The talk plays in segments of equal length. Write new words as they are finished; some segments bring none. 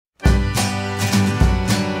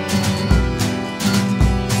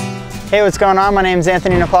Hey, what's going on? My name is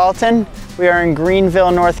Anthony Napolitan. We are in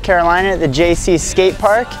Greenville, North Carolina at the JC Skate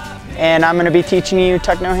Park, and I'm going to be teaching you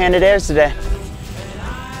tuck no-handed airs today.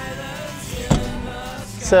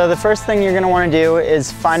 So the first thing you're going to want to do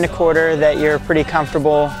is find a quarter that you're pretty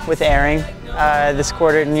comfortable with airing. This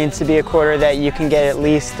quarter needs to be a quarter that you can get at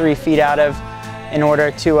least 3 feet out of in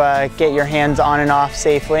order to get your hands on and off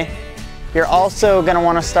safely. You're also going to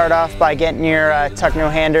want to start off by getting your tuck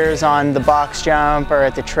no-handers on the box jump or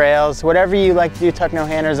at the trails. Whatever you like to do tuck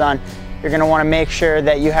no-handers on, you're going to want to make sure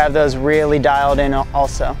that you have those really dialed in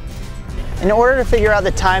also. In order to figure out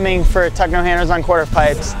the timing for tuck no-handers on quarter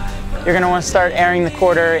pipes, you're going to want to start airing the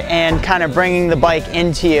quarter and kind of bringing the bike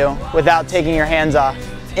into you without taking your hands off.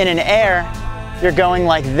 In an air, you're going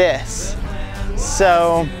like this.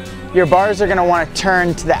 So your bars are going to want to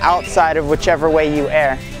turn to the outside of whichever way you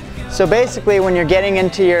air. So basically, when you're getting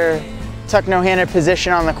into your tuck no-handed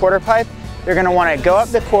position on the quarter pipe, you're going to want to go up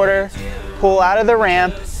the quarter, pull out of the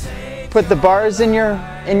ramp, put the bars in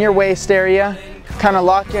your waist area, kind of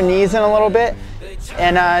lock your knees in a little bit,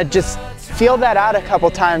 and just feel that out a couple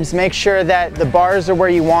times. Make sure that the bars are where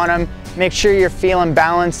you want them. Make sure you're feeling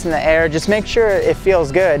balanced in the air. Just make sure it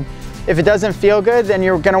feels good. If it doesn't feel good, then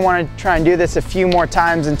you're going to want to try and do this a few more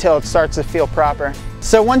times until it starts to feel proper.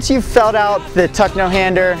 So once you've felt out the tuck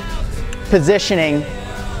no-hander positioning,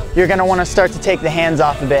 you're going to want to start to take the hands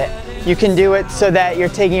off a bit. You can do it so that you're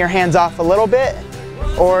taking your hands off a little bit,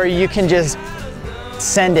 or you can just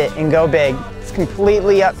send it and go big. It's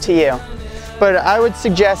completely up to you. But I would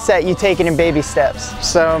suggest that you take it in baby steps.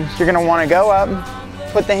 So you're going to want to go up,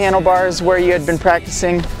 put the handlebars where you had been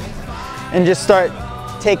practicing, and just start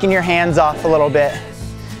taking your hands off a little bit.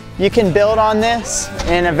 You can build on this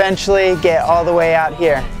and eventually get all the way out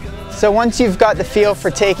here. So once you've got the feel for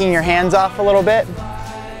taking your hands off a little bit,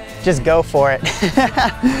 just go for it.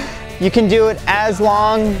 You can do it as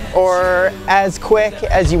long or as quick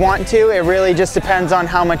as you want to. It really just depends on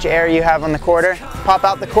how much air you have on the quarter. Pop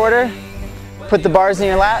out the quarter, put the bars in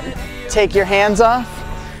your lap, take your hands off,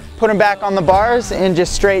 put them back on the bars, and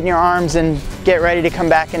just straighten your arms and get ready to come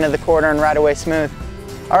back into the quarter and ride away smooth.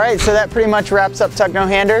 All right, so that pretty much wraps up tuck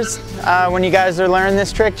no-handers. When you guys are learning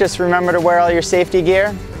this trick, just remember to wear all your safety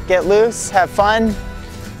gear. Get loose, have fun,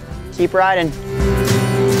 keep riding.